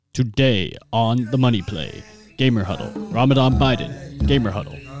Today on The Money Play, Gamer Huddle, Ramadan Biden, Gamer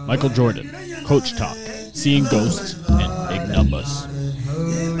Huddle, Michael Jordan, Coach Talk, Seeing Ghosts, and Big Numbas.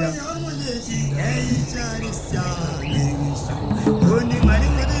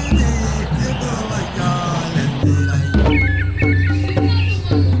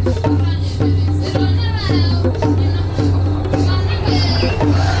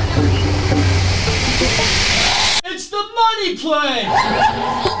 It's The Money Play!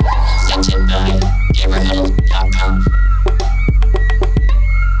 Presented by GamerHuddle.com.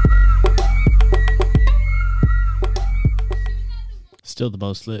 Still the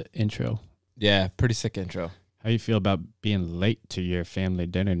most lit intro. Yeah, pretty sick intro. How you feel about being late to your family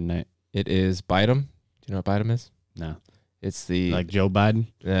dinner tonight? It is Biden. Do you know what Biden is? No. It's the... Like Joe Biden?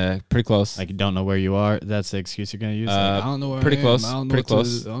 Pretty close. Like you don't know where you are? That's the excuse you're going to use? Like, I don't know where pretty I am. close. I don't know pretty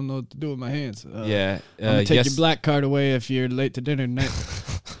close. I don't know what to do with my hands. Yeah. I'm going to take your black card away if you're late to dinner tonight.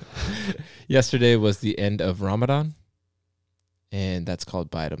 Yesterday was the end of Ramadan, and that's called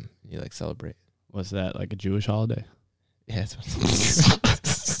Biden. You like celebrate. What's that, like a Jewish holiday? Yeah, it's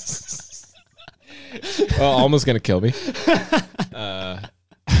well, almost going to kill me. No.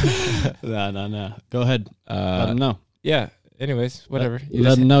 Go ahead. Let them know. Yeah. Anyways, whatever.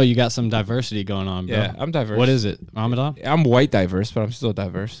 Let them know you got some diversity going on, bro. Yeah, I'm diverse. What is it? Ramadan? I'm white diverse, but I'm still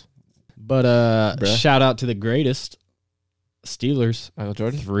diverse. But shout out to the greatest Steelers. Michael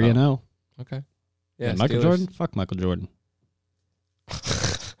Jordan? 3-0. Okay. Yeah, Yeah, Michael Steelers. Jordan? Fuck Michael Jordan.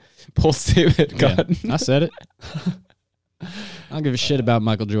 Bold statement. God. Yeah, I said it. I don't give a shit about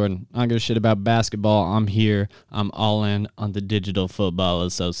Michael Jordan. I don't give a shit about basketball. I'm here. I'm all in on the Digital Football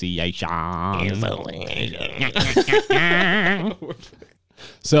Association.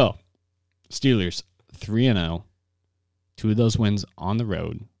 So, Steelers 3-0. 2 of those wins on the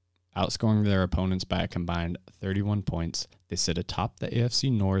road, outscoring their opponents by a combined 31 points. They sit atop the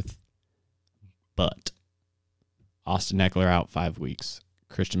AFC North, but Austin Eckler out 5 weeks.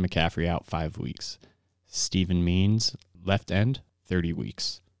 Christian McCaffrey out 5 weeks. Steven Means, left end, 30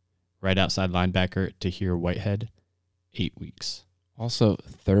 weeks. Right outside linebacker, Tahir Whitehead, 8 weeks. Also,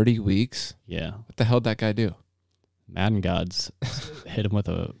 30 weeks? Yeah. What the hell did that guy do? Madden gods hit him with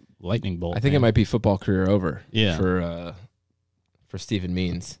a lightning bolt. I think it might be football career over. Yeah. For Steven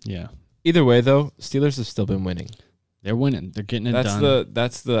Means. Yeah. Either way, though, Steelers have still been winning. They're winning. They're getting it done.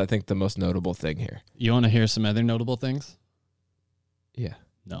 That's I think the most notable thing here. You want to hear some other notable things? Yeah.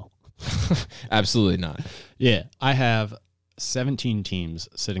 No. Absolutely not. Yeah. I have 17 teams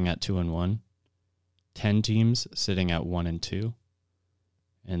sitting at 2-1, 10 teams sitting at 1-2,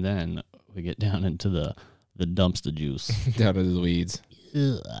 and then we get down into the dumpster juice. Down into the weeds.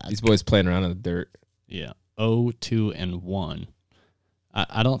 These boys playing around in the dirt. Yeah. 0-2-1.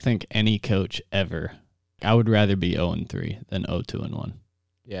 I don't think any coach ever. I would rather be 0-3 than 0-2-1.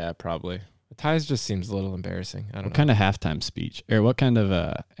 Yeah, probably. The ties just seems a little embarrassing. I don't know. What kind of halftime speech or what kind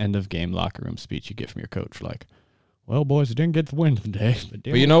of end of game locker room speech you get from your coach? Like, well, boys, we didn't get the win today, but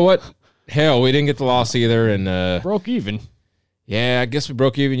you know what? Hell, we didn't get the loss either, and broke even. Yeah, I guess we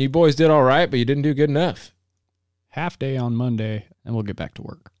broke even. You boys did all right, but you didn't do good enough. Half day on Monday, and we'll get back to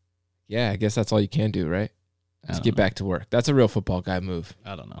work. Yeah, I guess that's all you can do, right? Let's get back to work. That's a real football guy move.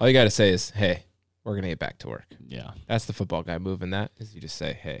 I don't know. All you got to say is, hey, we're going to get back to work. Yeah. That's the football guy move, and that is you just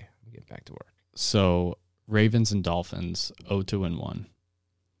say, hey, I'm getting back to work. So, Ravens and Dolphins, 0-2-1.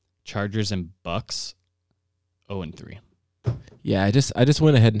 Chargers and Bucks, 0-3. Yeah, I just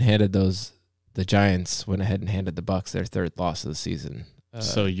went ahead and handed the Giants went ahead and handed the Bucks their third loss of the season.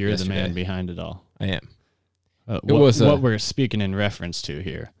 So you're yesterday. the man behind it all. I am. What we're speaking in reference to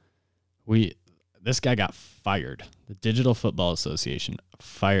here, this guy got fired. The Digital Football Association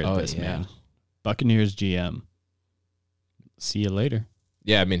fired this man. Buccaneers GM. See you later.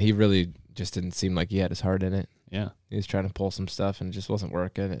 Yeah, I mean, he really just didn't seem like he had his heart in it. Yeah. He was trying to pull some stuff, and it just wasn't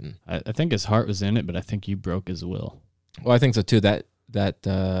working. And I think his heart was in it, but I think you broke his will. Well, I think so, too. That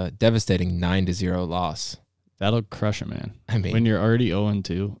devastating 9-0 loss. That'll crush a man. I mean, when you're already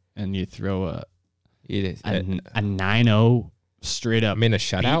 0-2 and you throw a 9-0 straight up. I mean, a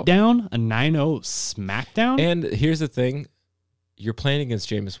shutout down, a 9-0 smackdown. And here's the thing: you're playing against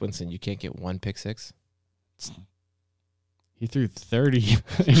Jameis Winston. You can't get one pick six. He threw 30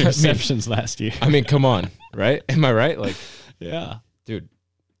 interceptions last year. I mean, come on, right? Am I right? Like, yeah, dude.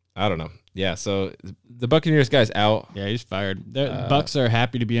 I don't know. Yeah, so the Buccaneers guy's out. Yeah, he's fired. The Bucks are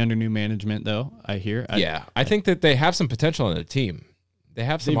happy to be under new management, though. I hear. I think that they have some potential on the team. They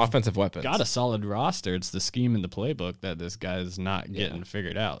have some offensive weapons. Got a solid roster. It's the scheme in the playbook that this guy's not getting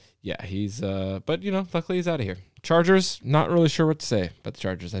figured out. Yeah, he's but luckily he's out of here. Chargers, not really sure what to say about the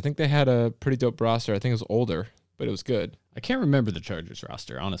Chargers. I think they had a pretty dope roster. I think it was older, but it was good. I can't remember the Chargers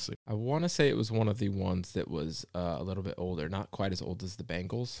roster, honestly. I want to say it was one of the ones that was a little bit older, not quite as old as the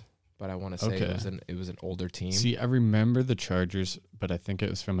Bengals, but I want to say it was an older team. See, I remember the Chargers, but I think it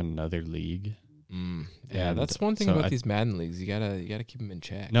was from another league. Yeah, that's one thing about these Madden leagues. You gotta keep them in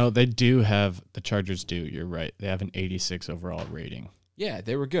check. No, they do have the Chargers. You're right. They have an 86 overall rating. Yeah,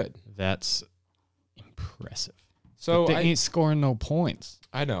 they were good. That's impressive. So but they ain't scoring no points.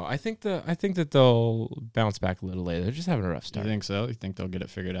 I know. I think that they'll bounce back a little later. They're just having a rough start. You think so? You think they'll get it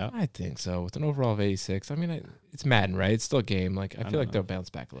figured out? I think so. With an overall of 86, I mean, it's Madden, right? It's still a game. Like I feel like they'll bounce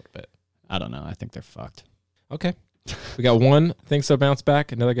back a little bit. I don't know. I think they're fucked. Okay. We got one thinks they'll bounce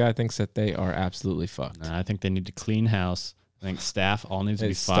back. Another guy thinks that they are absolutely fucked. I think they need to clean house. I think staff all needs to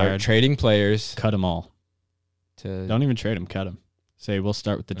be start fired. Trading players. Cut them all. Don't even trade them. Cut them. Say we'll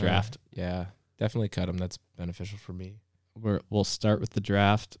start with the draft. Yeah, definitely cut them. That's beneficial for me. We'll start with the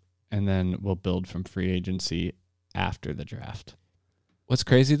draft, and then we'll build from free agency after the draft. What's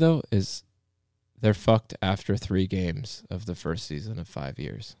crazy, though, is they're fucked after 3 games of the first season of 5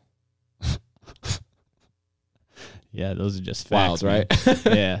 years. Yeah, those are just facts, wild, right?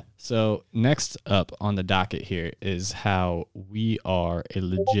 Yeah. So next up on the docket here is how we are a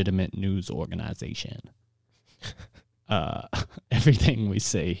legitimate news organization. Everything we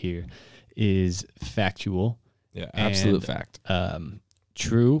say here is factual. Yeah, absolute fact.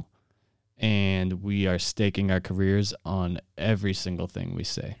 True, and we are staking our careers on every single thing we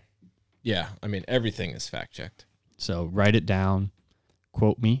say. Yeah, I mean, everything is fact-checked. So write it down,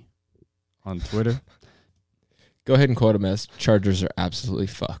 quote me on Twitter. Go ahead and quote them as Chargers are absolutely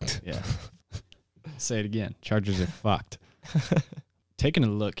fucked. Yeah. Say it again. Chargers are fucked. Taking a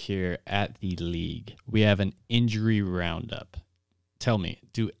look here at the league, we have an injury roundup. Tell me,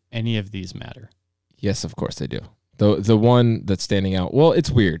 do any of these matter? Yes, of course they do. The one that's standing out, well,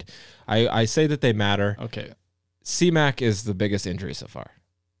 it's weird. I say that they matter. Okay. C-Mac is the biggest injury so far.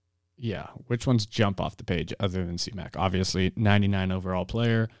 Yeah. Which ones jump off the page other than C-Mac? Obviously, 99 overall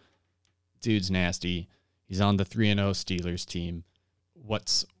player. Dude's nasty. He's on the 3-0 Steelers team.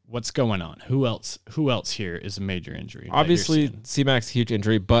 What's going on? Who else here is a major injury? Obviously, C-Mac's a huge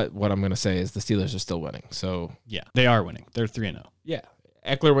injury, but what I'm going to say is the Steelers are still winning. So yeah, they are winning. They're 3-0. Yeah.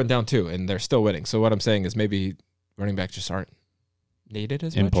 Eckler went down too, and they're still winning. So what I'm saying is maybe running backs just aren't needed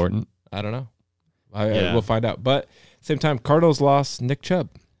as much. Important. I don't know. We'll find out. But same time, Cardinals lost Nick Chubb.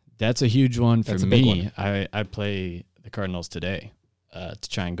 That's a huge one for me. I play the Cardinals today to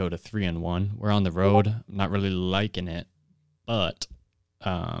try and go to 3-1. We're on the road. I'm not really liking it, but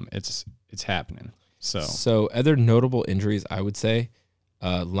it's happening. So other notable injuries, I would say,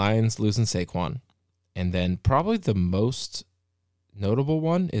 Lions losing Saquon, and then probably the most notable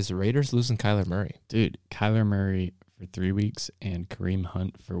one is Raiders losing Kyler Murray. Dude, Kyler Murray for 3 weeks and Kareem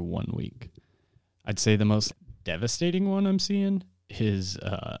Hunt for 1 week. I'd say the most devastating one I'm seeing is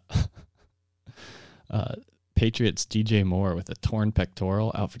Patriots DJ Moore with a torn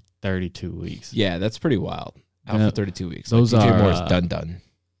pectoral out for 32 weeks. Yeah, that's pretty wild. Out for 32 weeks. Those DJ are Moore's done.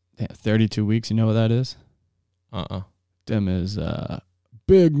 Yeah, 32 weeks. You know what that is? Uh-uh. Them is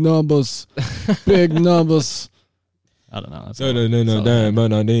big numbers. Big numbers. I don't know.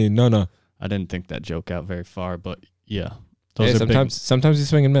 No. I didn't think that joke out very far, but yeah. Sometimes you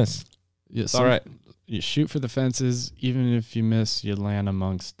swing and miss. Yeah, all right. You shoot for the fences. Even if you miss, you land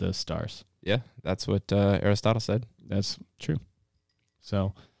amongst the stars. Yeah, that's what Aristotle said. That's true.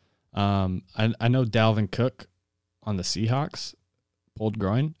 So I know Dalvin Cook on the Seahawks, pulled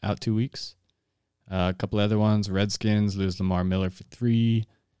groin, out 2 weeks. A couple other ones, Redskins lose Lamar Miller for 3.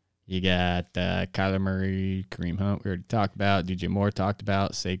 You got Kyler Murray, Kareem Hunt, we already talked about. DJ Moore talked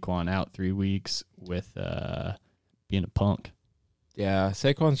about. Saquon out 3 weeks with being a punk. Yeah,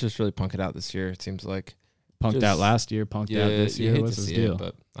 Saquon's just really punked out this year, it seems like. Punked out last year, punked out this year. What's his deal?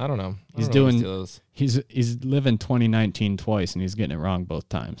 But I don't know. He's living 2019 twice, and he's getting it wrong both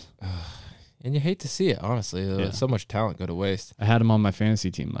times. And you hate to see it, honestly. So much talent go to waste. I had him on my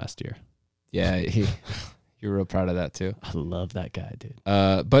fantasy team last year. Yeah, you're real proud of that too. I love that guy, dude.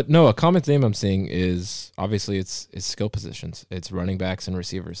 But no, a common theme I'm seeing is obviously it's skill positions. It's running backs and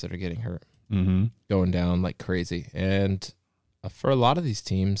receivers that are getting hurt, going down like crazy. And for a lot of these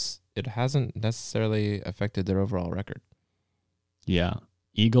teams, it hasn't necessarily affected their overall record. Yeah.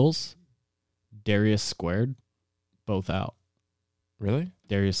 Eagles, Darius Squared, both out. Really?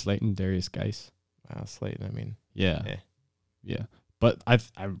 Darius Slayton, Darius Geis. Wow, Slayton, I mean. Yeah. But I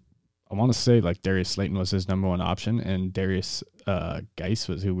want to say like Darius Slayton was his number one option, and Darius Geis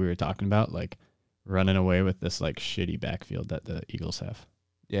was who we were talking about, like running away with this like shitty backfield that the Eagles have.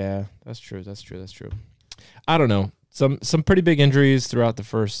 Yeah, that's true. I don't know. Some pretty big injuries throughout the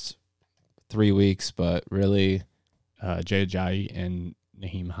first 3 weeks, but really Jay Ajayi and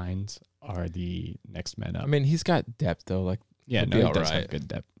Naheem Hines are the next men up. I mean, he's got depth, though. Like, yeah, no, he does have good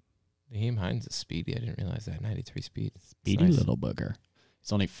depth. Naheem Hines is speedy. I didn't realize that. 93 speed. Speedy little booger.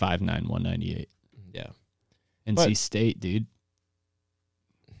 He's only 5'9", 198. Yeah. NC State, dude.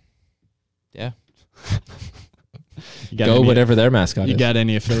 Yeah. Whatever their mascot is. You got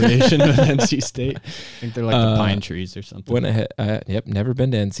any affiliation with NC State? I think they're like the Pine Trees or something. Went ahead. Yep, never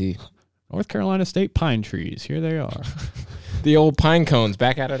been to NC. North Carolina State Pine Trees. Here they are. The old pine cones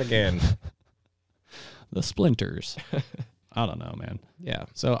back at it again. The splinters. I don't know, man. Yeah.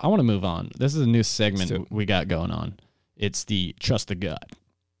 So I want to move on. This is a new segment we got going on. It's the Trust the Gut.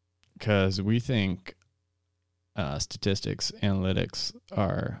 Because we think statistics, analytics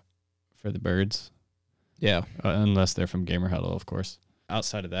are for the birds. Yeah. Unless they're from Gamer Huddle, of course.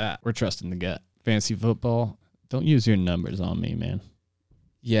 Outside of that, we're trusting the gut. Fantasy football, don't use your numbers on me, man.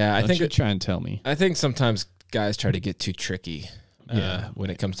 Yeah, I think you try and tell me. I think sometimes guys try to get too tricky when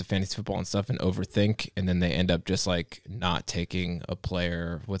it comes to fantasy football and stuff and overthink, and then they end up just like not taking a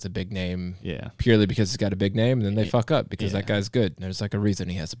player with a big name purely because he's got a big name, and then they fuck up because that guy's good. There's like a reason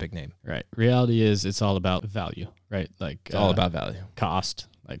he has a big name. Right. Reality is it's all about value, right? Like it's all about value. Cost.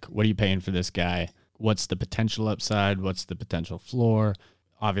 Like, what are you paying for this guy? What's the potential upside? What's the potential floor?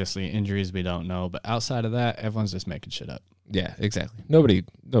 Obviously, injuries we don't know, but outside of that, everyone's just making shit up. Yeah, exactly. Nobody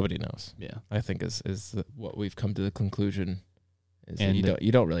knows. Yeah, I think is what we've come to the conclusion is that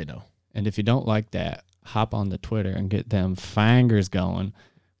you don't really know. And if you don't like that, hop on the Twitter and get them fingers going,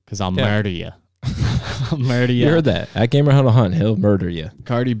 because I'll murder you. I'll murder you. You heard that at Gamer Huddle Hunt. He'll murder you.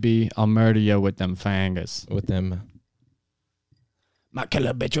 Cardi B, I'll murder you with them fingers. With them. My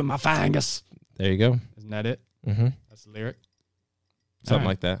killer bitch with my fingers. There you go. Isn't that it? Mm-hmm. That's the lyric. Something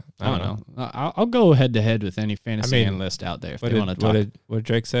like that. I don't know. I'll go head to head with any fantasy analyst out there if they want to talk. What did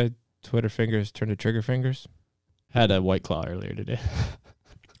Drake say? Twitter fingers turn to trigger fingers? Had a White Claw earlier today.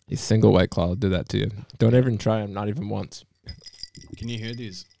 A single White Claw will do that to you. Don't even try them, not even once. Can you hear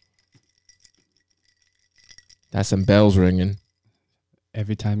these? That's some bells ringing.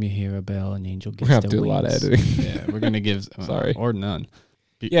 Every time you hear a bell, an angel gets We're going to have to do a lot of editing. Yeah, we're going to give... Sorry. Or none.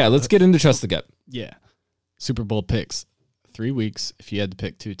 Yeah, let's get into Trust the Gut. Yeah. Super Bowl picks. 3 weeks. If you had to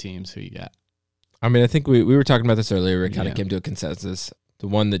pick 2 teams, who you got? I mean, I think we were talking about this earlier. We kind of came to a consensus. The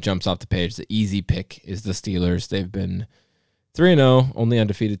one that jumps off the page, the easy pick, is the Steelers. They've been 3-0, only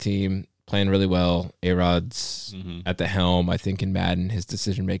undefeated team, playing really well. A-Rod's at the helm. I think in Madden, his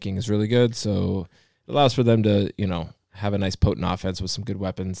decision-making is really good, so it allows for them to, have a nice potent offense with some good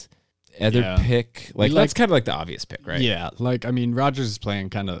weapons. Other pick, that's kind of like the obvious pick, right? Yeah, Rodgers is playing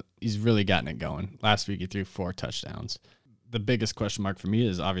he's really gotten it going. Last week he threw 4 touchdowns. The biggest question mark for me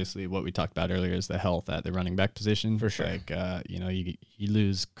is obviously what we talked about earlier is the health at the running back position. For sure. You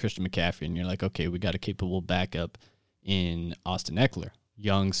lose Christian McCaffrey and you're like, okay, we got a capable backup in Austin Eckler.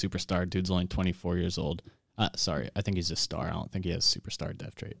 Young superstar, dude's only 24 years old. Sorry, I think he's a star. I don't think he has superstar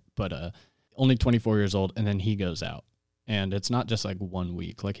depth trait. But only 24 years old, and then he goes out. And it's not just like 1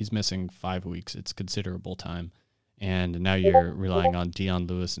 week. Like he's missing 5 weeks. It's considerable time. And now you're relying on Deion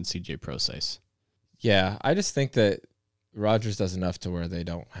Lewis and CJ Prosise. Yeah, I just think that Rodgers does enough to where they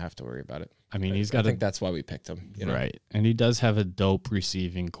don't have to worry about it. I mean, I think that's why we picked him. Right. And he does have a dope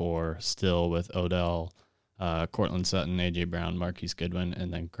receiving core still with Odell, Cortland Sutton, A.J. Brown, Marquise Goodwin,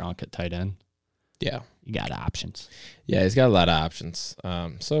 and then Gronk at tight end. Yeah. You got options. Yeah, he's got a lot of options.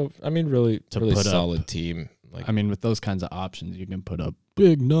 So, I mean, really solid team. With those kinds of options, you can put up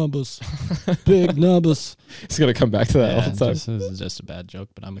big numbers. Big numbers. He's going to come back to that all the time. This is just a bad joke,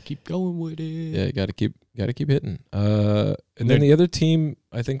 but I'm going to keep going with it. Yeah, you got to keep hitting. And then the other team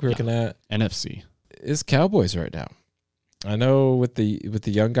I think we're looking at NFC is Cowboys right now. I know with the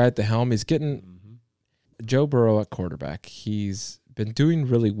young guy at the helm, he's getting Joe Burrow at quarterback. He's been doing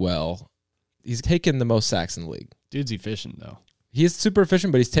really well. He's taken the most sacks in the league. Dude's efficient, though. He is super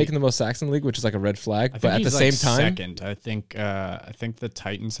efficient, but he's taken the most sacks in the league, which is like a red flag. But at the same time, second. I think the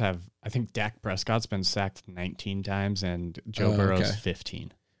Titans have. I think Dak Prescott's been sacked 19 times, and Joe Burrow's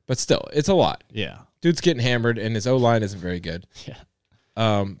 15. But still, it's a lot. Yeah, dude's getting hammered, and his O-line isn't very good. Yeah.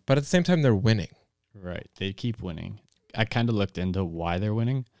 But at the same time, they're winning. Right, they keep winning. I kind of looked into why they're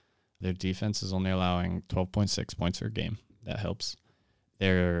winning. Their defense is only allowing 12.6 points per game. That helps.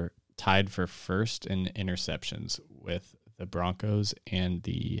 They're tied for first in interceptions with the Broncos and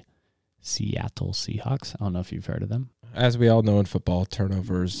the Seattle Seahawks. I don't know if you've heard of them. As we all know in football,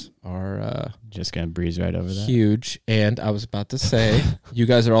 turnovers are just going to breeze right over that. Huge. And I was about to say, you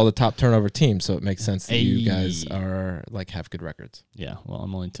guys are all the top turnover team, so it makes sense that you guys are have good records. Yeah, well,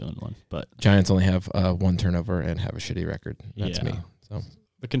 I'm only 2-1, but Giants only have 1 turnover and have a shitty record. That's me. So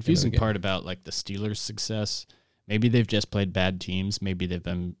the confusing part about the Steelers' success, Maybe they've just played bad teams. Maybe they've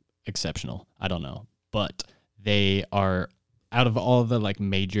been exceptional. I don't know. But they are, out of all the like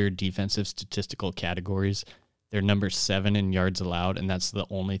major defensive statistical categories, they're number 7 in yards allowed, and that's the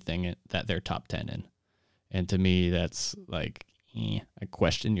only thing that they're top 10 in. And to me, that's like, I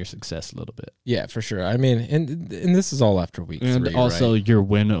question your success a little bit. Yeah, for sure. I mean, and this is all after week 3, and also, right? your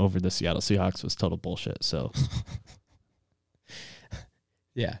win over the Seattle Seahawks was total bullshit. So,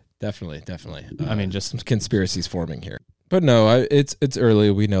 yeah, definitely. I mean, just some conspiracies forming here. But no, it's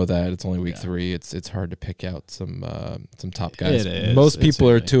early. We know that it's only week 3. It's hard to pick out some top guys. It is. Most It's people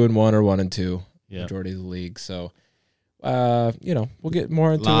are early. 2-1 or 1-2. Yeah. Majority of the league. So, we'll get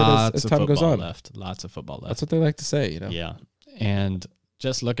more into it as time goes on. Lots of football left. That's what they like to say, Yeah. And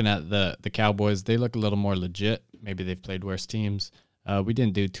just looking at the Cowboys, they look a little more legit. Maybe they've played worse teams. We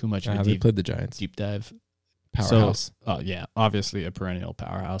didn't do too much of a they played the Giants. deep dive. Powerhouse. So, obviously a perennial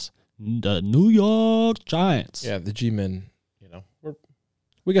powerhouse. The New York Giants. Yeah, the G-men,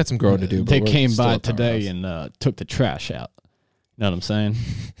 we got some growing to do. But They we're came still by a today powerhouse. and took the trash out. You know what I'm saying?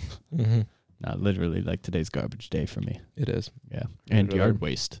 Mm-hmm. Not literally, like today's garbage day for me. It is. Yeah. And Literally. yard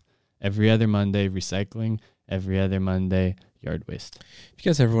waste. Every other Monday, recycling. Every other Monday, yard waste. If you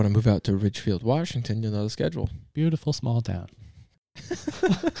guys ever want to move out to Ridgefield, Washington, you'll know the schedule. Beautiful small town.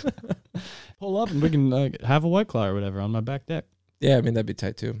 Pull up and we can have a White Claw or whatever on my back deck. Yeah, I mean, that'd be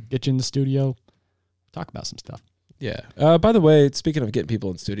tight too. Get you in the studio. Talk about some stuff. Yeah. By the way, speaking of getting people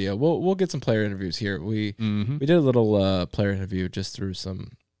in studio, we'll get some player interviews here. We did a little player interview just through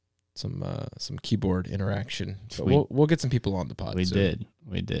some keyboard interaction. But we'll get some people on the pod. We soon.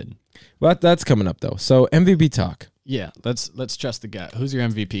 did. Well, that's coming up though. So MVP talk. Yeah, let's trust the guy. Who's your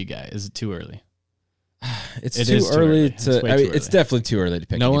MVP guy? Is it too early? It's It too is too early early. to. It's way I too mean, it's early. definitely too early to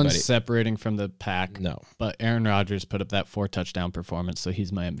pick No anybody. one's separating from the pack. No, But Aaron Rodgers put up that 4 touchdown performance, so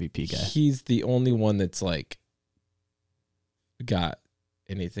he's my MVP guy. he's the only one that's like got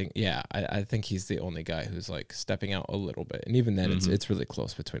anything. Yeah, I think he's the only guy who's like stepping out a little bit, and even then, it's really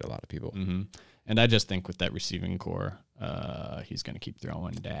close between a lot of people. Mm-hmm. And I just think with that receiving core, he's going to keep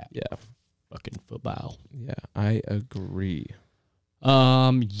throwing that fucking football. Yeah, I agree.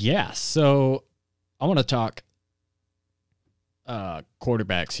 Yeah. So I want to talk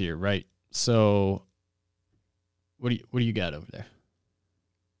quarterbacks here, right? So what do you got over there?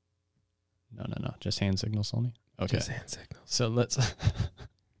 No, just hand signals only. Okay. Just hand signals. So let's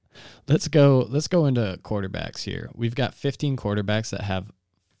go into quarterbacks here. We've got 15 quarterbacks that have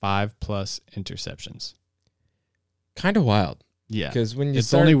 5+ interceptions. Kind of wild. Yeah. Because when you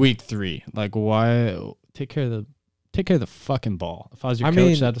It's only week 3. Like, why take care of the fucking ball? If I was your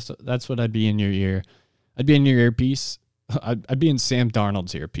coach, that's what I'd be in your ear. I'd be in your earpiece. I'd be in Sam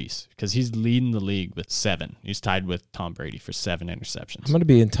Darnold's earpiece because he's leading the league with 7. He's tied with Tom Brady for 7 interceptions. I'm going to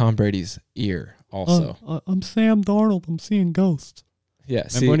be in Tom Brady's ear also. I'm Sam Darnold. I'm seeing ghosts. Yeah.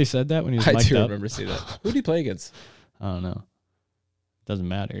 Remember when he said that when he was I mic'd do up? remember seeing that. Who did he play against? I don't know. Doesn't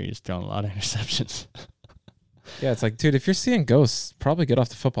matter. He's throwing a lot of interceptions. Yeah, it's like, dude, if you're seeing ghosts, probably get off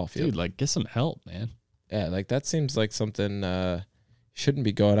the football field. Dude, like, get some help, man. Yeah, like that seems like something shouldn't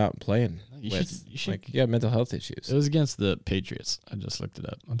be going out and playing You with. should. Like, you have mental health issues. It was against the Patriots. I just looked it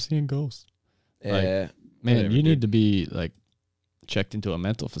up. I'm seeing ghosts. Yeah. Man, Whatever, you dude. need to be, like, checked into a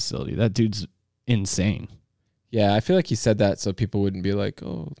mental facility. That dude's insane. Yeah, I feel like he said that so people wouldn't be like,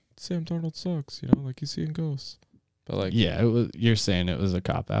 oh, Sam Darnold sucks, like he's seeing ghosts. But like, Yeah, you're saying it was a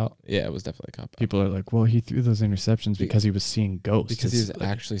cop-out? yeah, it was definitely a cop. People are like, well, he threw those interceptions because he was seeing ghosts. Because he was It's like,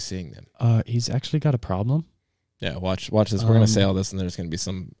 actually seeing them. he's actually got a problem? Yeah, watch this. We're gonna say all this, and there's gonna be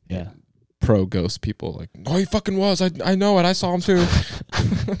some pro ghost people like, oh, he fucking was. I know it. I saw him too.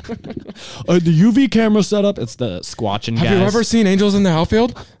 The UV camera setup. It's the squatching guys. Have you ever seen angels in the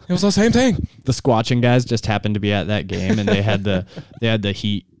outfield? It was the same thing. The squatching guys just happened to be at that game, and they had the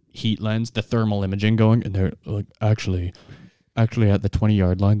heat lens, the thermal imaging going, and they're like, actually at the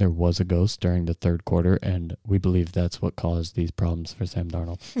 20-yard line there was a ghost during the third quarter, and we believe that's what caused these problems for Sam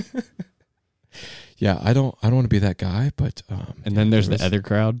Darnold. Yeah, I don't want to be that guy, but And then there's the other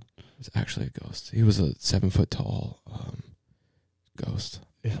crowd. It was actually a ghost. He was a 7 foot tall ghost.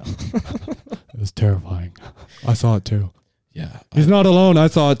 Yeah, it was terrifying. I saw it too. Yeah, He's not alone. I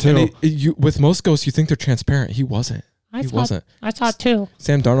saw it too. And with most ghosts, you think they're transparent. He wasn't. I He wasn't. saw it too.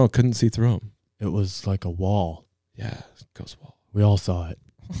 Sam Darnold couldn't see through him. It was like a wall. Yeah, ghost wall. We all saw it.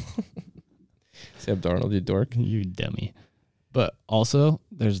 Sam Darnold, you dork. You dummy. But also,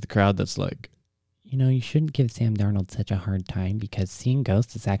 there's the crowd that's like, You shouldn't give Sam Darnold such a hard time because seeing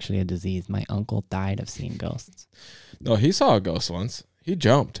ghosts is actually a disease. My uncle died of seeing ghosts. No, he saw a ghost once. He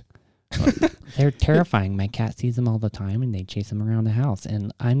jumped. They're terrifying. My cat sees them all the time, and they chase them around the house.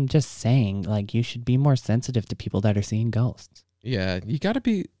 And I'm just saying, like, you should be more sensitive to people that are seeing ghosts. Yeah, you got to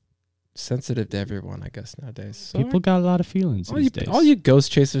be sensitive to everyone, I guess, nowadays. So People got a lot of feelings these days. all you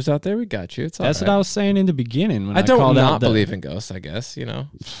ghost chasers out there, we got you. It's all That's right. what I was saying in the beginning. When I don't called not out the believe in ghosts, I guess, you know.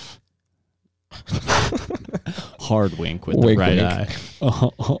 hard wink with Wink, the right wink.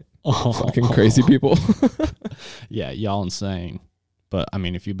 eye. Fucking crazy people. Yeah, y'all insane. But I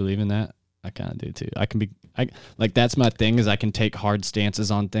mean, if you believe in that, I kind of do too. That's my thing is I can take hard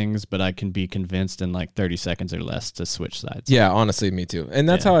stances on things, but I can be convinced in like 30 seconds or less to switch sides. Yeah, honestly, me too. And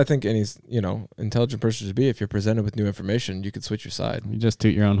that's how I think any, intelligent person should be. If you're presented with new information, you could switch your side. You just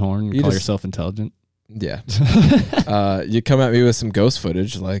toot your own horn and call yourself intelligent. Yeah. You come at me with some ghost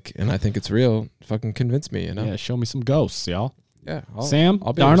footage, and I think it's real. Fucking convince me, Yeah, show me some ghosts, y'all. Yeah.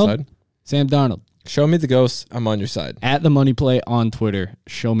 I'll be on your side. Sam Darnold. Show me the ghosts. I'm on your side. At the Money Play on Twitter,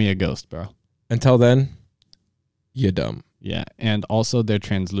 show me a ghost, bro. Until then, you're dumb. Yeah, and also they're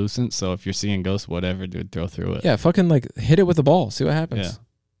translucent, so if you're seeing ghosts, whatever, dude, throw through it. Yeah, fucking hit it with the ball. See what happens.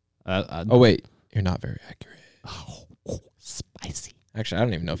 Yeah. Oh, wait. You're not very accurate. Oh, spicy. Actually, I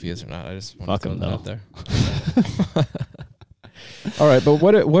don't even know if he is or not. I just want Fuck to throw him, that though. out there. All right, but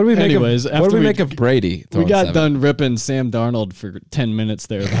what do we make of Brady? We got 7? done ripping Sam Darnold for 10 minutes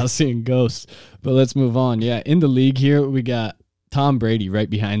there about seeing ghosts, but let's move on. Yeah, in the league here, we got Tom Brady right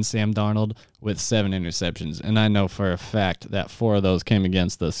behind Sam Darnold with 7 interceptions, and I know for a fact that 4 of those came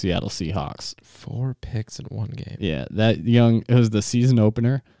against the Seattle Seahawks. 4 picks in one game. Yeah, it was the season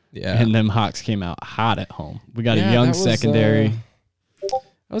opener, and them Hawks came out hot at home. We got a young secondary.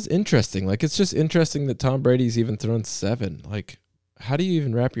 That was interesting. It's just interesting that Tom Brady's even thrown 7. How do you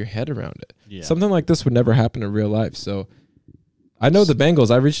even wrap your head around it? Yeah. Something like this would never happen in real life. So I know the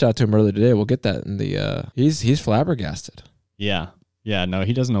Bengals. I reached out to him earlier today. We'll get that in the. He's flabbergasted. Yeah. No,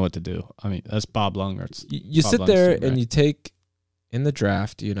 he doesn't know what to do. I mean, that's Bob Lungert. You sit there and you take in the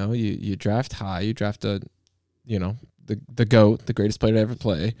draft. You draft high. You draft the GOAT, the greatest player to ever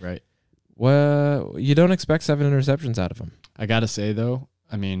play. Right. Well, you don't expect 7 interceptions out of him. I gotta say though,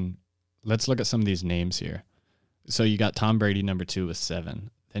 I mean, let's look at some of these names here. So you got Tom Brady, number 2 with 7.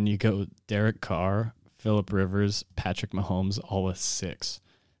 Then you go Derek Carr, Phillip Rivers, Patrick Mahomes, all with 6.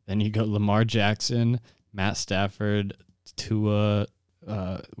 Then you go Lamar Jackson, Matt Stafford, Tua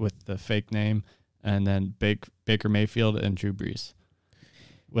with the fake name, and then Baker Mayfield and Drew Brees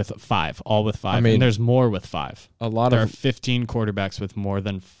with 5, all with 5. And there's more with 5. There are 15 quarterbacks with more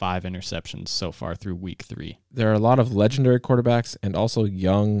than 5 interceptions so far through week 3. There are a lot of legendary quarterbacks and also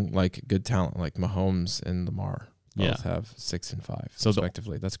young, good talent like Mahomes and Lamar. Both have 6 and 5,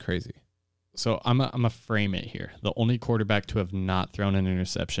 respectively. That's crazy. So I'm a frame it here. The only quarterback to have not thrown an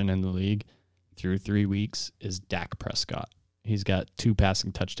interception in the league through 3 weeks is Dak Prescott. He's got 2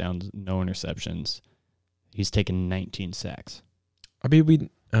 passing touchdowns, no interceptions. He's taken 19 sacks.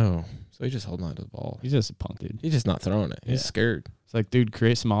 So he's just holding on to the ball. He's just a punk, dude. He's just not throwing it. He's scared. It's like, dude,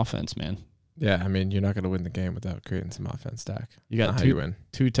 create some offense, man. Yeah, you're not going to win the game without creating some offense, Dak. You got how you win.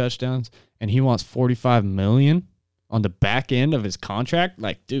 2 touchdowns, and he wants $45 million on the back end of his contract.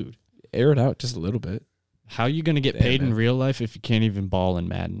 Dude, air it out just a little bit. How are you going to get paid in real life if you can't even ball in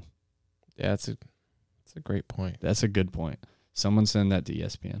Madden? Yeah, it's a great point. That's a good point. Someone send that to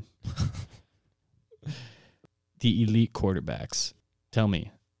ESPN. The elite quarterbacks. Tell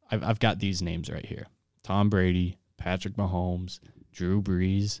me, I've got these names right here: Tom Brady, Patrick Mahomes, Drew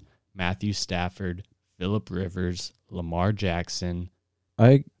Brees, Matthew Stafford, Phillip Rivers, Lamar Jackson.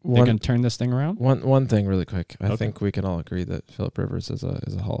 They're going to turn this thing around? One thing really quick. I think we can all agree that Phillip Rivers is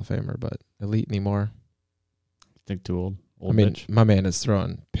a Hall of Famer, but elite anymore. Think too old? Bitch? My man is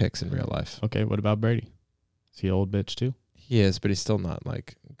throwing picks in real life. Okay, what about Brady? Is he old bitch too? He is, but he's still not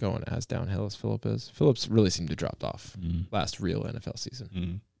going as downhill as Phillip is. Phillip's really seemed to drop off last real NFL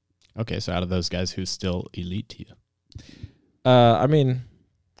season. Okay, so out of those guys, who's still elite to you? I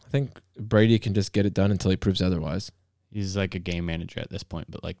think Brady can just get it done until he proves otherwise. He's like a game manager at this point,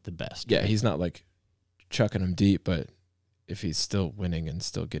 but the best. Yeah, right? he's not chucking him deep, but if he's still winning and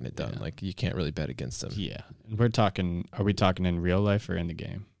still getting it done, you can't really bet against him. Yeah. And are we talking in real life or in the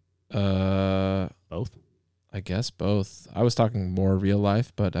game? Both? I guess both. I was talking more real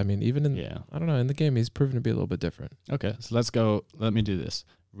life, but even I don't know, in the game, he's proven to be a little bit different. Okay, so let's go. Let me do this.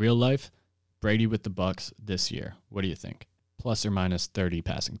 Real life, Brady with the Bucks this year. What do you think? Plus or minus 30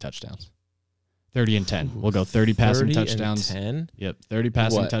 passing touchdowns. 30 and 10. We'll go 30 passing touchdowns. 10? Yep, 30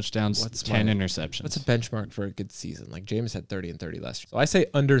 passing touchdowns, 10 interceptions. What's a benchmark for a good season? James had 30 and 30 last year. So I say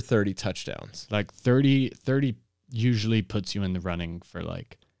under 30 touchdowns. 30 usually puts you in the running for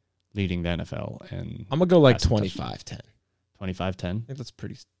leading the NFL. And I'm going to go 25-10. 25-10? I think that's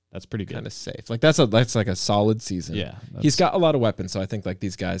pretty That's pretty good. Kind of safe. Like that's like a solid season. Yeah. He's got a lot of weapons, so I think like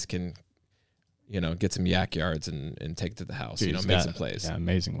these guys can, get some yak yards and take to the house. Dude, make some plays. Yeah,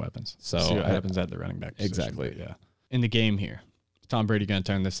 amazing weapons. So see what happens at the running back position. Exactly. Yeah. In the game here, is Tom Brady going to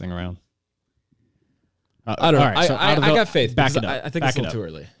turn this thing around? I don't know. Right, so I got faith. Back it up. I think it's a little too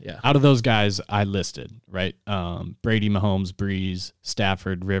early. Yeah. Out of those guys I listed, right? Brady, Mahomes, Breeze,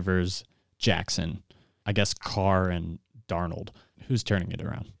 Stafford, Rivers, Jackson, I guess Carr and Darnold. Who's turning it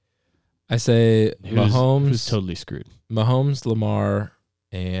around? I say Mahomes. Who's totally screwed? Mahomes, Lamar,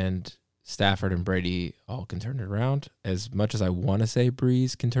 and Stafford and Brady all can turn it around. As much as I want to say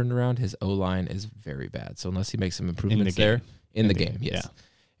Breeze can turn it around, his O-line is very bad. So unless he makes some improvements in the game, yes. Yeah.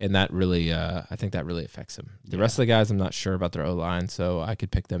 And that really, I think that really affects him. The rest of the guys, I'm not sure about their O-line, so I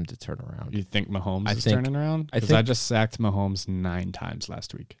could pick them to turn around. You think Mahomes is turning around? Because I just sacked Mahomes 9 times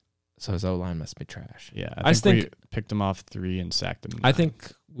last week. So his O-line must be trash. Yeah, I think we picked him off 3 and sacked him 9. I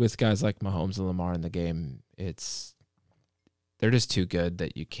think with guys like Mahomes and Lamar in the game, they're just too good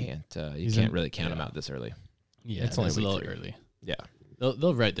that you can't really count them out this early. Yeah, it's only a little early. Yeah.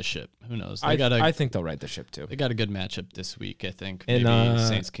 They'll right the ship. Who knows? I think they'll right the ship too. They got a good matchup this week, I think. And, maybe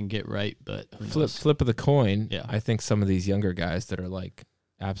Saints can get right, but flip of the coin. Yeah. I think some of these younger guys that are like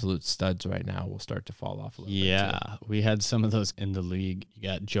absolute studs right now will start to fall off a little bit. Yeah, we had some of those in the league. You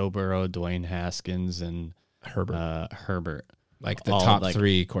got Joe Burrow, Dwayne Haskins, and Herbert. Like the top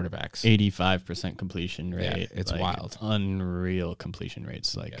 3 quarterbacks. 85% completion rate. Yeah, it's wild. Unreal completion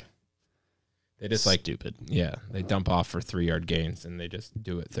rates. They just stupid. Yeah, they dump off for 3-yard gains and they just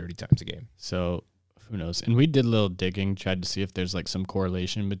do it 30 times a game. So who knows? And we did a little digging, tried to see if there's some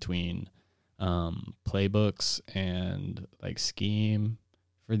correlation between playbooks and scheme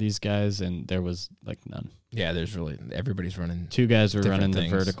for these guys, and there was none. Yeah, there's really everybody's running. 2 guys were running the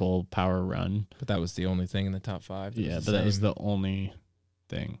vertical power run, but that was the only thing in the top 5. Yeah, but that was the only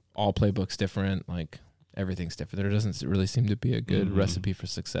thing. All playbooks different, everything's different. There doesn't really seem to be a good recipe for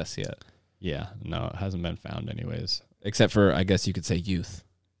success yet. Yeah, no, it hasn't been found anyways. Except for, I guess you could say, youth.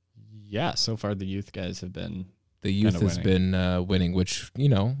 Yeah, so far the youth guys have been. The youth has been winning, which,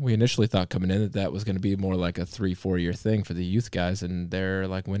 we initially thought coming in that was going to be more like a 3-4 year thing for the youth guys, and they're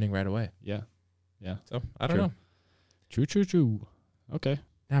winning right away. Yeah. Yeah. So, I don't know. True. Okay.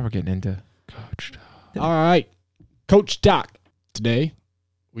 Now we're getting into Coach Doc. All right. Coach Doc. Today,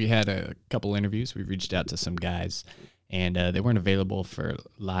 we had a couple interviews. We reached out to some guys, and they weren't available for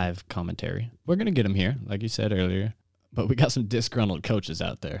live commentary. We're going to get them here, like you said earlier, but we got some disgruntled coaches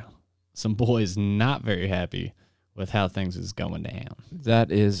out there. Some boys not very happy with how things is going down.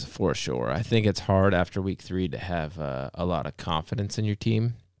 That is for sure. I think it's hard after week 3 to have a lot of confidence in your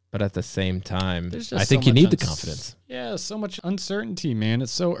team, but at the same time, I think you need the confidence. Yeah, so much uncertainty, man.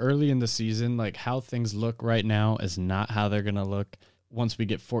 It's so early in the season. How things look right now is not how they're going to look once we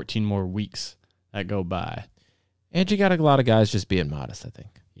get 14 more weeks that go by. And you got a lot of guys just being modest, I think.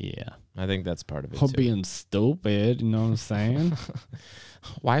 Yeah. I think that's part of it, too. Being stupid, you know what I'm saying?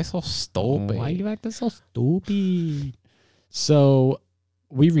 Why so stupid? Why you acting so stupid? So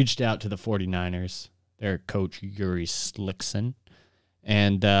we reached out to the 49ers, their coach, Yuri Slickson,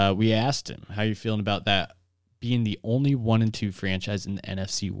 and we asked him, how you feeling about that being the only 1-2 franchise in the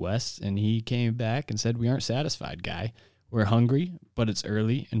NFC West? And he came back and said, we aren't satisfied, guy. We're hungry, but it's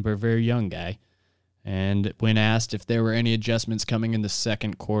early, and we're very young, guy. And when asked if there were any adjustments coming in the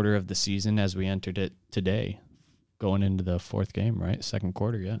second quarter of the season as we entered it today, going into the 4th game, right? Second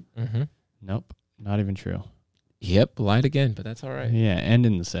quarter yet? Mm-hmm. Nope, not even true. Yep, lied again, but that's all right. Yeah, and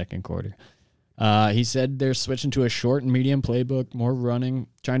in the second quarter. He said they're switching to a short and medium playbook, more running,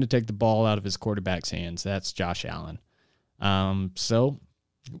 trying to take the ball out of his quarterback's hands. That's Josh Allen. So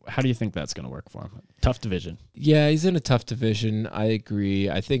how do you think that's going to work for him? Tough division. Yeah, he's in a tough division. I agree.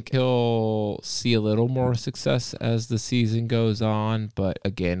 I think he'll see a little more success as the season goes on. But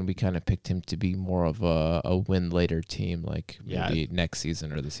again, we kind of picked him to be more of a win later team, maybe next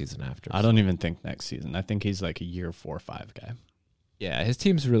season or the season after. I don't even think next season. I think he's a year 4 or 5 guy. Yeah, his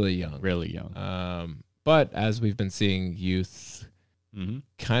team's really young. Really young. But as we've been seeing, youth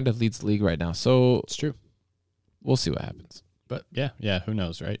kind of leads the league right now. So it's true. We'll see what happens. But yeah, who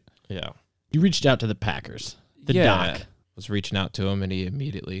knows, right? Yeah. You reached out to the Packers. Doc was reaching out to him, and he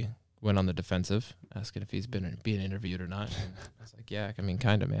immediately went on the defensive, asking if he's been being interviewed or not. And I was like, yeah, I mean,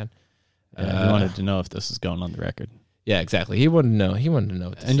 kind of, man. He wanted to know if this is going on the record. Yeah, exactly. He wanted to know.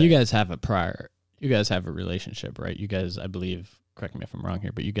 What to say. You guys have you guys have a relationship, right? You guys, I believe, correct me if I'm wrong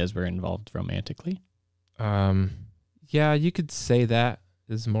here, but you guys were involved romantically? Yeah, you could say that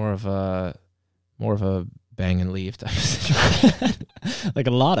is more of a bang and leave type of situation. A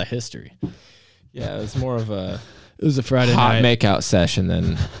lot of history. Yeah, it's more of a It was a Friday hot night makeout session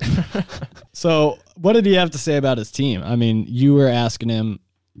then. So, what did he have to say about his team? I mean, you were asking him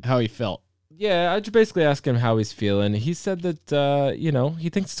how he felt. Yeah, I just basically asked him how he's feeling. He said that he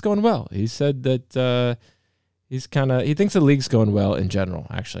thinks it's going well. He said that he thinks the league's going well in general.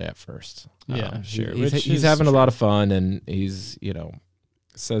 Actually, at first, Yeah, sure. He's having a lot of fun, and he's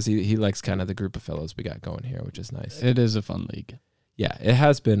says he likes kind of the group of fellows we got going here, which is nice. It is a fun league. Yeah, it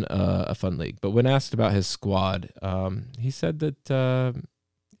has been a fun league. But when asked about his squad, he said that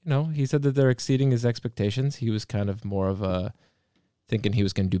he said that they're exceeding his expectations. He was kind of more of a thinking he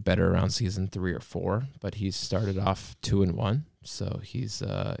was going to do better around season 3 or 4, but he's started off 2-1, so he's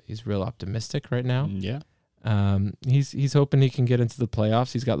real optimistic right now. Yeah. He's hoping he can get into the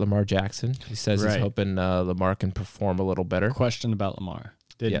playoffs. He's got Lamar Jackson. He says Right. he's hoping Lamar can perform a little better. Question about Lamar.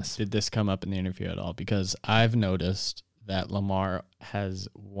 Did this come up in the interview at all? Because I've noticed that Lamar has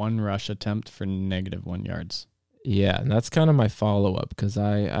 1 rush attempt for -1 yards. Yeah, and that's kind of my follow-up because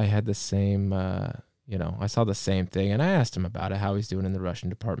I had the same, I saw the same thing, and I asked him about it, how he's doing in the rushing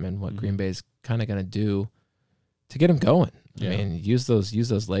department, what Green Bay's kind of going to do to get him going. Yeah. I mean, use those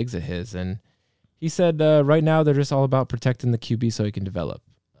legs of his, and he said right now they're just all about protecting the QB so he can develop.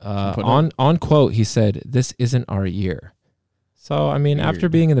 On quote, he said, "This isn't our year." So I mean, after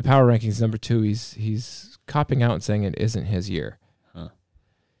being in the power rankings number 2, he's copping out and saying it isn't his year. Huh.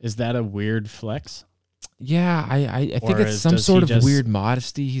 Is that a weird flex? Yeah, I think Or it's some does sort he of just- weird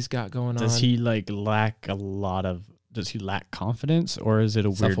modesty he's got going on. Does he does he lack confidence, or is it a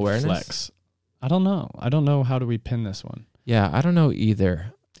weird Self-awareness? flex? I don't know. How do we pin this one? Yeah, I don't know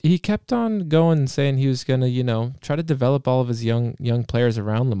either. He kept on going, saying he was going to, try to develop all of his young players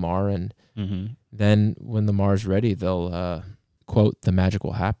around Lamar, and then when Lamar's ready, they'll quote, "The magic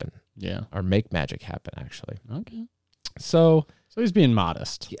will happen." Yeah. Or make magic happen, actually. Okay. So he's being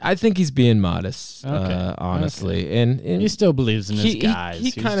modest. I think he's being modest, Okay. honestly. Okay. And He still believes in his guys. He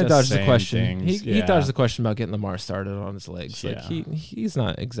He's kind of just dodged the saying question. things. He dodged the question about getting Lamar started on his legs. Yeah. Like he's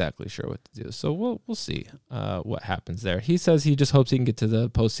not exactly sure what to do. So we'll see what happens there. He says he just hopes he can get to the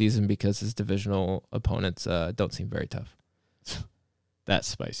postseason because his divisional opponents don't seem very tough. That's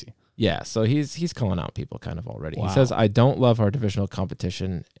spicy. Yeah, so he's calling out people kind of already. Wow. He says, "I don't love our divisional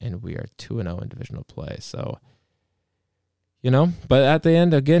competition, and we are 2-0 in divisional play." So, but at the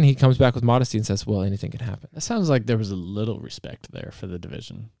end, again, he comes back with modesty and says, "Well, anything can happen." That sounds like there was a little respect there for the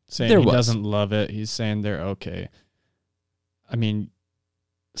division. Saying There he was. doesn't love it. He's saying they're okay. I mean,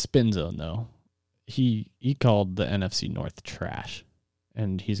 spin zone though. He called the NFC North trash,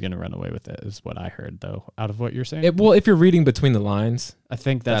 and he's going to run away with it, is what I heard though. Out of what you're saying, If you're reading between the lines, I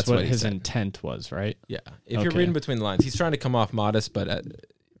think that's what he his said. intent was, right? Yeah. If you're Okay. reading between the lines, he's trying to come off modest, but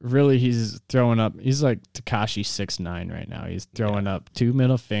Really, he's throwing up. He's like Tekashi 6ix9ine right now. He's throwing up 2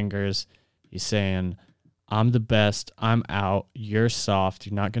 middle fingers. He's saying, "I'm the best. I'm out. You're soft.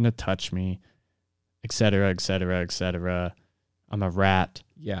 You're not gonna touch me," etc., etc., etc. I'm a rat.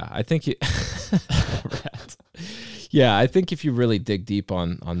 yeah, I think yeah, I think if you really dig deep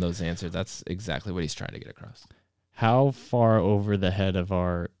on those answers, that's exactly what he's trying to get across. How far over the head of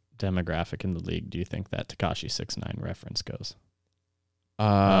our demographic in the league do you think that Tekashi 6ix9ine reference goes?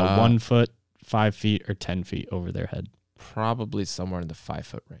 1 foot, 5 feet, or 10 feet over their head? Probably somewhere in the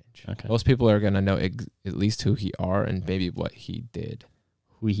 5-foot range. Okay. Most people are going to know at least who he are and maybe what he did.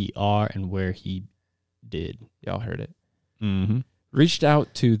 Who he are and where he did. Y'all heard it. Mm-hmm. Reached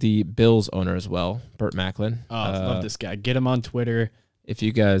out to the Bills owner as well, Burt Macklin. Oh, I love this guy. Get him on Twitter. If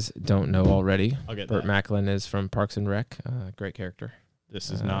you guys don't know already, I'll get Burt that. Macklin is from Parks and Rec. Great character.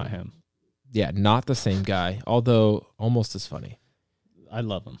 This is not him. Yeah, not the same guy, although almost as funny. I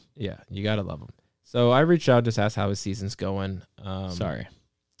love him. Yeah, you got to love him. So I reached out, just asked how his season's going. Sorry.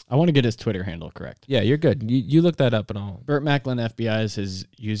 I want to get his Twitter handle correct. Yeah, you're good. You look that up and all. Burt Macklin FBI is his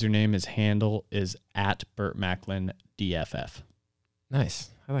username. His handle is at Burt Macklin DFF. Nice.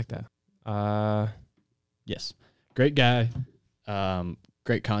 I like that. Yes. Great guy.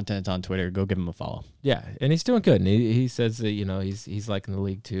 Great content on Twitter. Go give him a follow. Yeah, and he's doing good. And he says that, he's liking the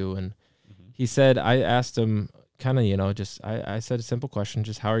league too. And he said, I asked him kind of, I said a simple question,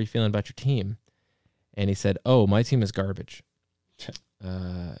 just how are you feeling about your team? And he said, "Oh, my team is garbage."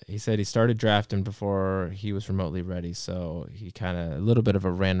 He said he started drafting before he was remotely ready. So he kind of a little bit of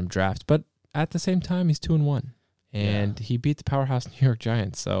a random draft, but at the same time, he's 2-1 and he beat the powerhouse New York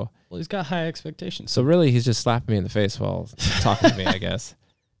Giants. So, Well, he's got high expectations. so really he's just slapping me in the face while talking to me, I guess.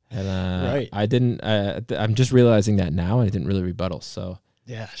 And Right. I didn't, I'm just realizing that now, and I didn't really rebuttal. So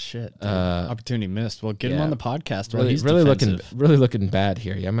Yeah, shit. Opportunity missed. Well, get him yeah. on the podcast while really, he's really defensive. looking bad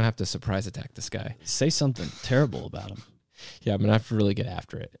here. Yeah, I'm gonna have to surprise attack this guy. Say something terrible about him. Yeah, I'm going to have to really get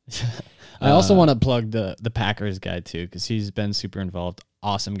after it. I also want to plug the Packers guy too, because he's been super involved.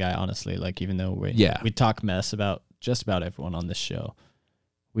 Awesome guy, honestly. Like, even though we talk mess about just about everyone on this show,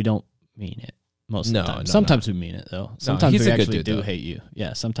 we don't mean it most of the time. Sometimes we mean it though. Sometimes we actually do hate you.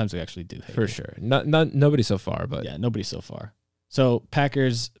 Yeah, sometimes we actually do hate you. For sure. Not nobody so far, but yeah, nobody so far. So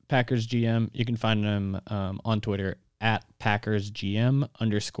Packers GM, you can find him on Twitter at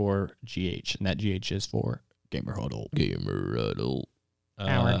PackersGM_GH, and that GH is for Gamer Huddle. Gamer Huddle.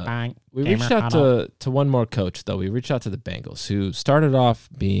 We reached out to one more coach, though. We reached out to the Bengals, who started off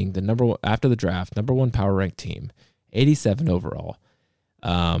being the number one, after the draft, number one power ranked team, 87 overall.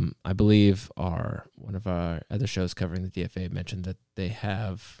 I believe one of our other shows covering the DFA mentioned that they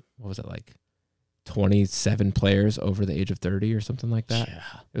have, 27 players over the age of 30 or something like that. Yeah.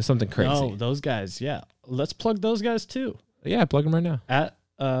 It was something crazy. Oh, those guys, yeah. Let's plug those guys too. Yeah, plug them right now.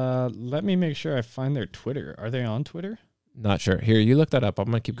 Let me make sure I find their Twitter. Are they on Twitter? Not sure. Here, you look that up. I'm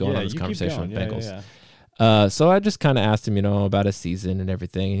going to keep going on this conversation with Bengals. Yeah. So I just kind of asked him, about his season and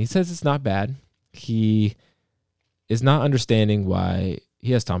everything, and he says it's not bad. He is not understanding why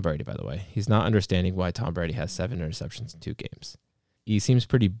he has Tom Brady, by the way. He's not understanding why Tom Brady has 7 interceptions in 2 games. He seems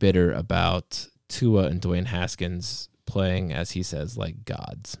pretty bitter about Tua and Dwayne Haskins playing, as he says, like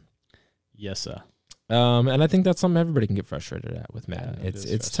gods. Yes, sir. And I think that's something everybody can get frustrated at with Madden. Yeah,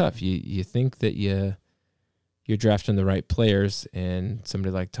 it's tough. You think that you're drafting the right players, and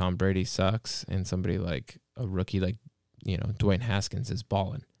somebody like Tom Brady sucks, and somebody like a rookie like Dwayne Haskins is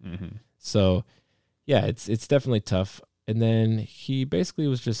balling. Mm-hmm. So yeah, it's definitely tough. And then he basically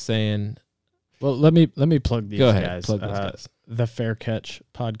was just saying, well, let me plug these go ahead, guys. plug those guys. The Fair Catch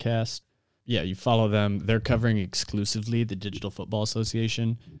podcast. Yeah, you follow them. They're covering exclusively the Digital Football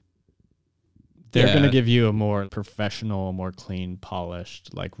Association. They're going to give you a more professional, more clean,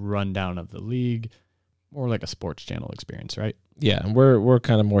 polished, like rundown of the league, more like a sports channel experience, right? Yeah, and we're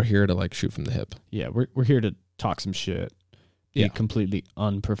kind of more here to like shoot from the hip. Yeah, we're here to talk some shit, be completely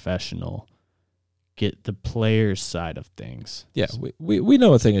unprofessional, get the players' side of things. Yeah, we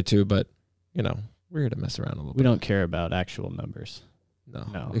know a thing or two, but we're here to mess around a little bit. We don't care about actual numbers.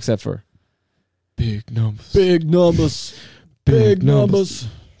 No. Except for big numbers. Big numbers. Big numbers.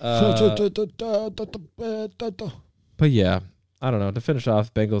 But yeah, I don't know. To finish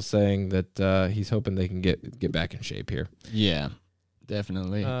off, Bengals saying that he's hoping they can get back in shape here. Yeah,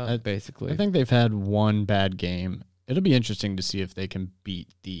 definitely. Basically, I think they've had one bad game. It'll be interesting to see if they can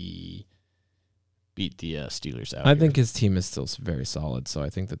beat the Steelers out. I think his team is still very solid, so I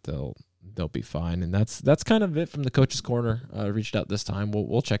think that they'll be fine. And that's kind of it from the coach's corner. Reached out this time.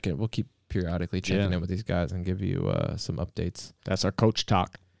 We'll check it. We'll keep periodically checking in with these guys and give you some updates. That's our coach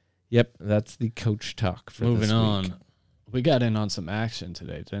talk. Yep, that's the coach talk for Moving this week. on. We got in on some action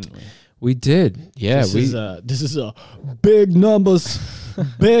today, didn't we? We did. Yeah, this is a big numbers.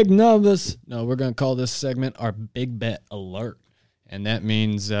 Big numbers. No, we're going to call this segment our big bet alert. And that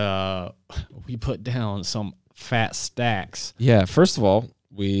means we put down some fat stacks. Yeah, first of all,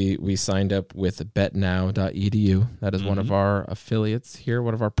 we signed up with betnow.edu. That is one of our affiliates here,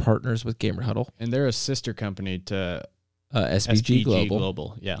 one of our partners with Gamer Huddle. And they're a sister company to SBG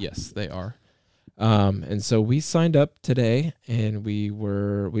Global. Yeah. Yes, they are. And so we signed up today, and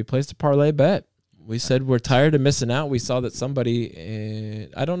we placed a parlay bet. We said we're tired of missing out. We saw that somebody,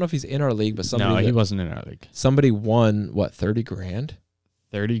 I don't know if he's in our league, but somebody. No, he wasn't in our league. Somebody won, what, 30 grand?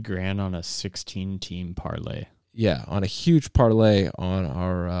 30 grand on a 16-team parlay. Yeah, on a huge parlay on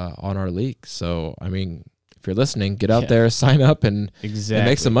our league. So, I mean, if you're listening, get out there, sign up, and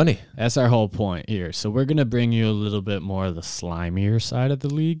make some money. That's our whole point here. So we're going to bring you a little bit more of the slimier side of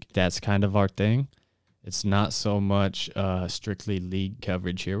the league. That's kind of our thing. It's not so much strictly league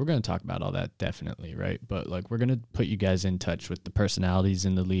coverage here. We're going to talk about all that definitely, right? But we're going to put you guys in touch with the personalities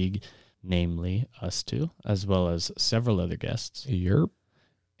in the league, namely us two, as well as several other guests. Yep.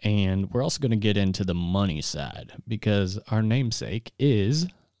 And we're also going to get into the money side because our namesake is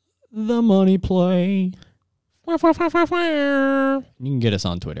the Money Play. You can get us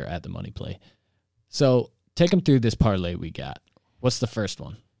on Twitter at the Money Play. So take them through this parlay we got. What's the first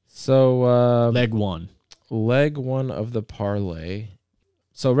one? So leg one of the parlay.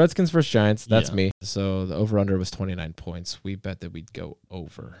 So Redskins versus Giants. That's me. So the over/under was 29 points. We bet that we'd go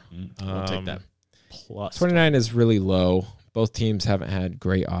over. We'll take that. Plus 29 is really low. Both teams haven't had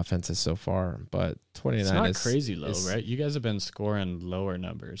great offenses so far, but 29 it's not is crazy low, right? You guys have been scoring lower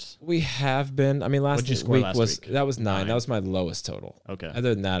numbers. We have been. I mean, last week that was 9. That was my lowest total. Okay.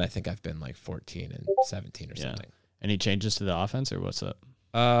 Other than that, I think I've been like 14 and 17 or something. Any changes to the offense or what's up?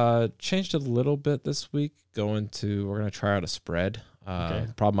 Changed a little bit this week. We're gonna try out a spread Okay.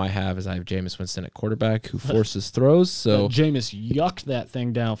 The problem I have is I have Jameis Winston at quarterback who forces throws. So Jameis yucked that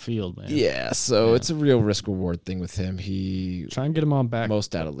thing downfield, man. yeah, so it's a real risk reward thing with him. He Try and get him on back.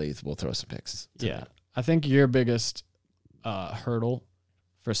 most out of Leith will throw some picks. Yeah. I think your biggest hurdle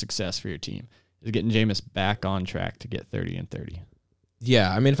for success for your team is getting Jameis back on track to get 30 and 30.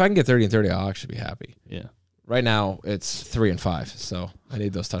 Yeah, I mean, if I can get 30 and 30, I'll actually be happy. Yeah. Right now, it's 3 and 5, so I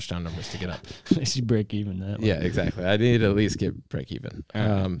need those touchdown numbers to get up. You break even that way. Yeah, exactly. I need to at least get break even.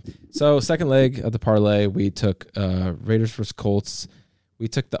 Right. So second leg of the parlay, we took Raiders versus Colts. We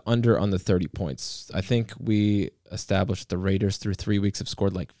took the under on the 30 points. I think we established the Raiders through 3 weeks have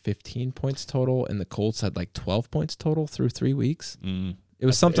scored like 15 points total, and the Colts had like 12 points total through 3 weeks. It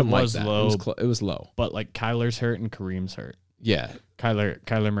was something like that. Low, it was low. But like Kyler's hurt and Kareem's hurt. Yeah.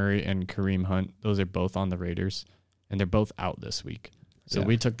 Kyler Murray and Kareem Hunt, those are both on the Raiders, and they're both out this week. So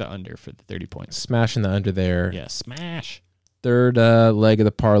we took the under for the 30 points. Smashing the under there. Yeah, smash. Third leg of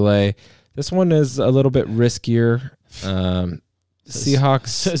the parlay. This one is a little bit riskier. Seahawks.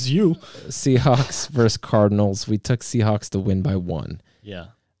 Says you. Seahawks versus Cardinals. We took Seahawks to win by 1. Yeah.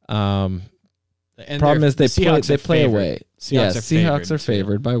 And problem is they play away. Seahawks are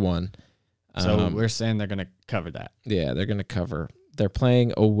favored by 1. So we're saying they're going to cover that. Yeah, they're going to cover. They're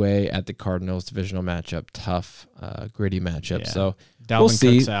playing away at the Cardinals divisional matchup, tough, gritty matchup. Yeah. So we'll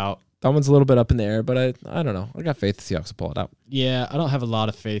see. Cook's out. That one's a little bit up in the air, but I don't know. I got faith the Seahawks will pull it out. Yeah, I don't have a lot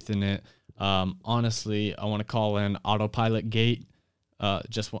of faith in it. Honestly, I want to call in Autopilot Gate. I'm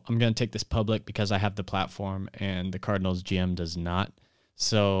going to take this public because I have the platform and the Cardinals GM does not.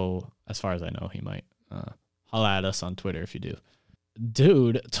 So as far as I know, he might holla at us on Twitter if you do.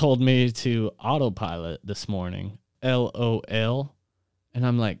 Dude told me to autopilot this morning, LOL. And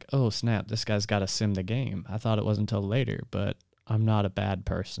I'm like, oh, snap, this guy's got to sim the game. I thought it wasn't until later, but I'm not a bad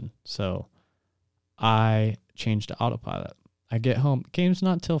person. So I changed to autopilot. I get home. Game's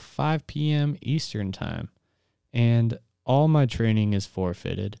not till 5 p.m. Eastern time. And all my training is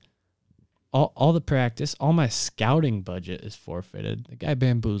forfeited. All the practice, all my scouting budget is forfeited. The guy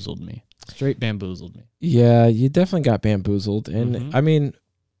bamboozled me. Straight bamboozled me. Yeah, you definitely got bamboozled. And, I mean,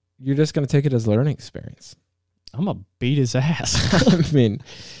 you're just going to take it as a learning experience. I'm going to beat his ass. I mean,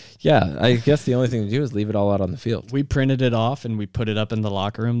 yeah, I guess the only thing to do is leave it all out on the field. We printed it off and we put it up in the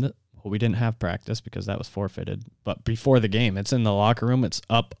locker room. We didn't have practice because that was forfeited. But before the game, it's in the locker room. It's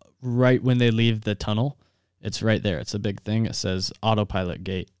up right when they leave the tunnel. It's right there. It's a big thing. It says Autopilot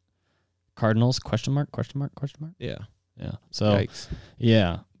Gate. Cardinals, question mark? Yeah. Yeah. So, yikes.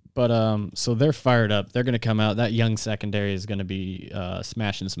 Yeah. But so they're fired up. They're going to come out. That young secondary is going to be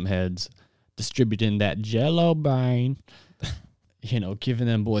smashing some heads, distributing that jello bean, giving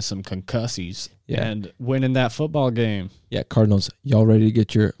them boys some concussies and winning that football game. Yeah, Cardinals, y'all ready to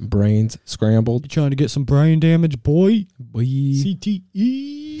get your brains scrambled? You trying to get some brain damage, boy?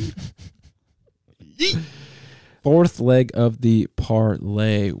 CTE. Fourth leg of the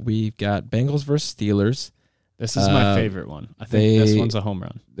parlay. We've got Bengals versus Steelers. This is my favorite one. I think this one's a home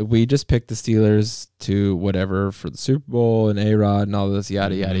run. We just picked the Steelers to whatever for the Super Bowl and A-Rod and all this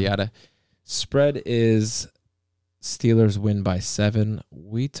yada, yada, yada. Spread is Steelers win by 7.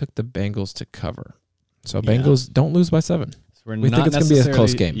 We took the Bengals to cover. So Bengals don't lose by 7. So we think it's going to be a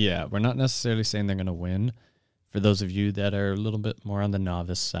close game. Yeah, we're not necessarily saying they're going to win. For those of you that are a little bit more on the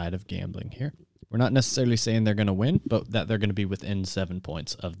novice side of gambling here, we're not necessarily saying they're going to win, but that they're going to be within 7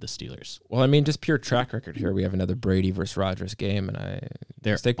 points of the Steelers. Well, I mean, just pure track record here. We have another Brady versus Rodgers game, and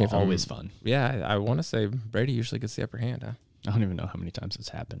they're always fun. Yeah, I want to say Brady usually gets the upper hand. Huh? I don't even know how many times it's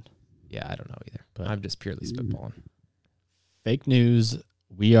happened. Yeah, I don't know either. But I'm just purely spitballing. Fake news.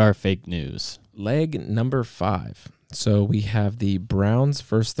 We are fake news. Leg number 5. So we have the Browns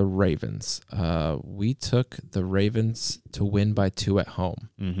versus the Ravens. We took the Ravens to win by 2 at home.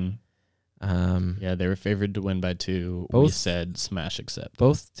 Mm-hmm. Yeah, they were favored to win by 2. We said smash accept.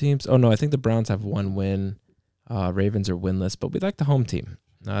 Both teams. Oh, no, I think the Browns have 1 win. Ravens are winless, but we like the home team.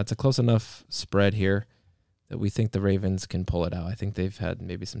 It's a close enough spread here that we think the Ravens can pull it out. I think they've had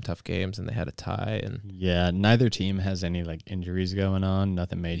maybe some tough games and they had a tie. And yeah, neither team has any injuries going on.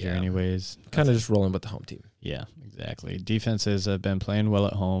 Nothing major anyways. Kind of just rolling with the home team. Yeah, exactly. Defenses have been playing well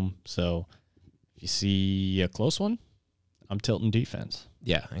at home. So if you see a close one, I'm tilting defense.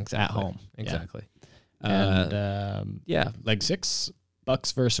 Yeah, exactly. At home. Exactly. Yeah. And leg 6,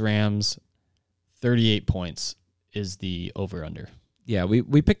 Bucks versus Rams, 38 points is the over-under. Yeah,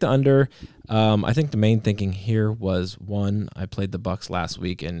 we picked the under. I think the main thinking here was, one, I played the Bucks last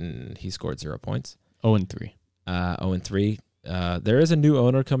week and he scored 0 points. 0-3. 0-3. There is a new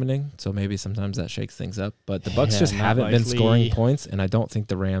owner coming in, so maybe sometimes that shakes things up. But the Bucks just haven't been scoring points, and I don't think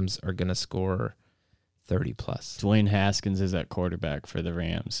the Rams are going to score 30 plus. Dwayne Haskins is at quarterback for the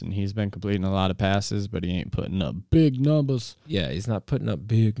Rams, and he's been completing a lot of passes, but he ain't putting up big numbers. Yeah, he's not putting up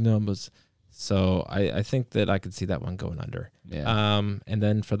big numbers. So I think that I could see that one going under. Yeah. And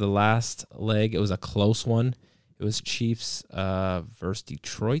then for the last leg, it was a close one. It was Chiefs versus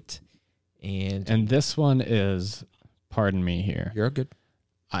Detroit. And this one is, pardon me here, you're good.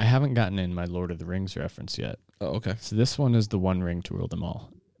 I haven't gotten in my Lord of the Rings reference yet. Oh, okay. So this one is the one ring to rule them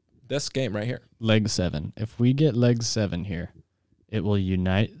all. This game right here. Leg 7. If we get leg 7 here, it will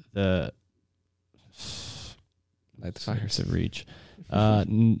unite the fires of reach.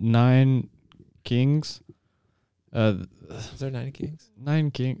 9 kings. Is there 9 kings?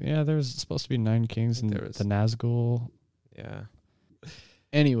 9 kings. Yeah, there's supposed to be 9 kings in the Nazgul. Yeah.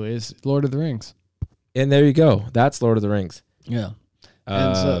 Anyways, Lord of the Rings. And there you go. That's Lord of the Rings. Yeah.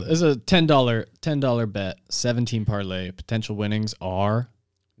 And so it's a $10 bet, 17 parlay. Potential winnings are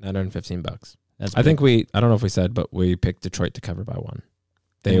 $915. That's I think I don't know if we said, but we picked Detroit to cover by 1.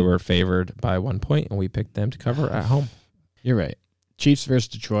 They were favored by 1 point, and we picked them to cover at home. You're right. Chiefs versus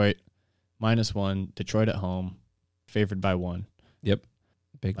Detroit, -1. Detroit at home, favored by 1. Yep.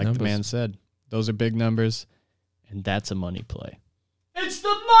 Big like numbers. the man said, those are big numbers, and that's a money play. It's the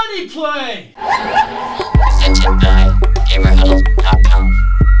money play! Presented by GamerHuddle.com.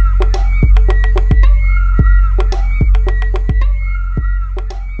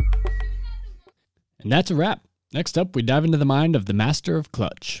 And that's a wrap. Next up, we dive into the mind of the master of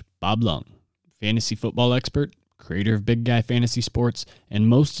clutch, Bob Lung, fantasy football expert, creator of Big Guy Fantasy Sports, and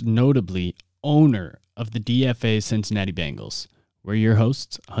most notably, owner of the DFA Cincinnati Bengals. We're your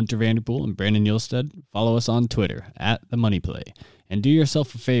hosts, Hunter Vanderpool and Brandon Yulstead. Follow us on Twitter @TheMoneyPlay. And do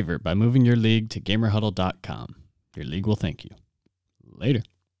yourself a favor by moving your league to GamerHuddle.com. Your league will thank you. Later.